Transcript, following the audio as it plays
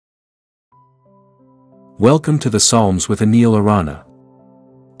Welcome to the Psalms with Anil Arana.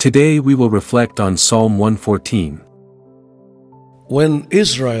 Today we will reflect on Psalm 114. When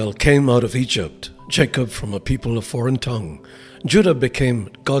Israel came out of Egypt, Jacob from a people of foreign tongue, Judah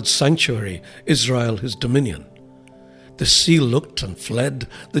became God's sanctuary, Israel his dominion. The sea looked and fled,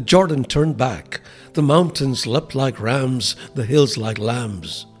 the Jordan turned back, the mountains leapt like rams, the hills like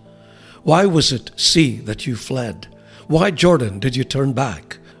lambs. Why was it, sea, that you fled? Why, Jordan, did you turn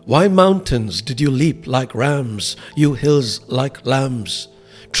back? Why, mountains, did you leap like rams, you hills like lambs?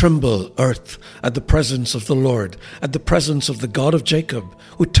 Tremble, earth, at the presence of the Lord, at the presence of the God of Jacob,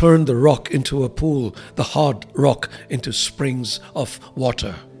 who turned the rock into a pool, the hard rock into springs of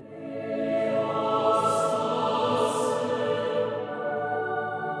water.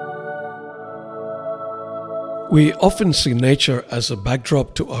 We often see nature as a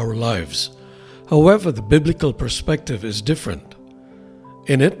backdrop to our lives. However, the biblical perspective is different.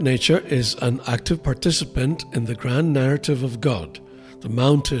 In it, nature is an active participant in the grand narrative of God. The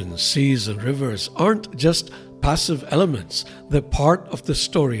mountains, seas, and rivers aren't just passive elements, they're part of the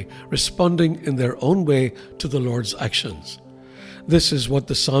story, responding in their own way to the Lord's actions. This is what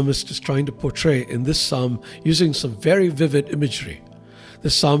the psalmist is trying to portray in this psalm using some very vivid imagery. The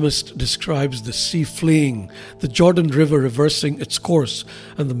psalmist describes the sea fleeing, the Jordan River reversing its course,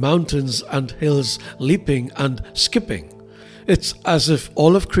 and the mountains and hills leaping and skipping. It's as if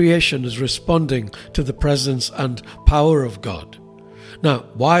all of creation is responding to the presence and power of God. Now,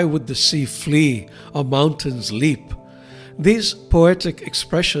 why would the sea flee or mountains leap? These poetic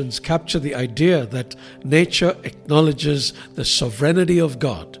expressions capture the idea that nature acknowledges the sovereignty of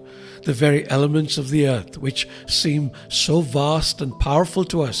God. The very elements of the earth, which seem so vast and powerful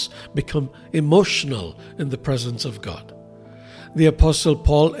to us, become emotional in the presence of God. The Apostle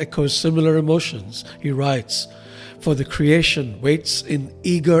Paul echoes similar emotions. He writes, "For the creation waits in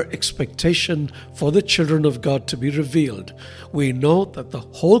eager expectation for the children of God to be revealed. We know that the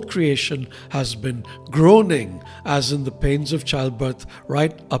whole creation has been groaning as in the pains of childbirth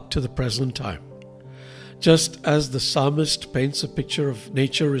right up to the present time." Just as the psalmist paints a picture of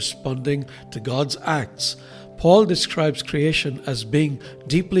nature responding to God's acts, Paul describes creation as being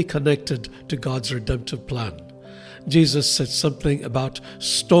deeply connected to God's redemptive plan. Jesus said something about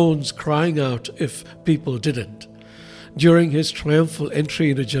stones crying out if people didn't. During his triumphal entry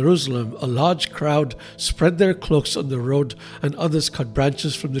into Jerusalem, a large crowd spread their cloaks on the road, and others cut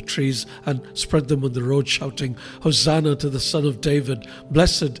branches from the trees and spread them on the road, shouting, "Hosanna to the Son of David!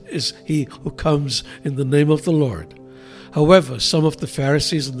 Blessed is he who comes in the name of the Lord." However, some of the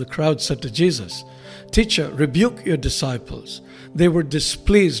Pharisees in the crowd said to Jesus, "Teacher, rebuke your disciples." They were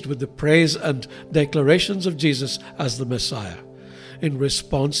displeased with the praise and declarations of Jesus as the Messiah. In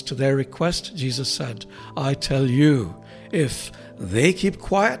response to their request, Jesus said, "I tell you, if they keep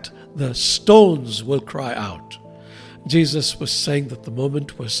quiet, the stones will cry out." Jesus was saying that the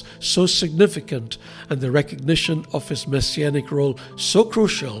moment was so significant and the recognition of his messianic role so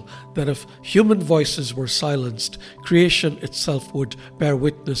crucial that if human voices were silenced, creation itself would bear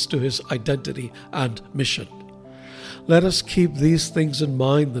witness to his identity and mission. Let us keep these things in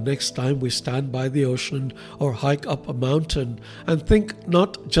mind the next time we stand by the ocean or hike up a mountain, and think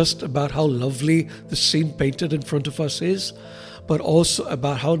not just about how lovely the scene painted in front of us is, but also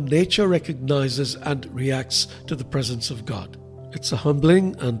about how nature recognizes and reacts to the presence of God. It's a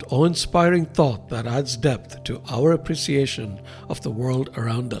humbling and awe-inspiring thought that adds depth to our appreciation of the world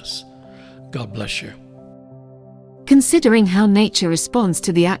around us. God bless you. Considering how nature responds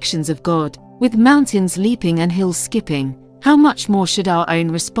to the actions of God, with mountains leaping and hills skipping, how much more should our own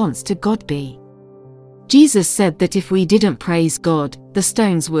response to God be? Jesus said that if we didn't praise God, the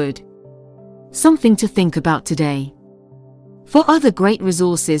stones would. Something to think about today. For other great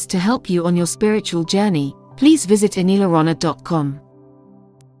resources to help you on your spiritual journey, please visit anilarana.com.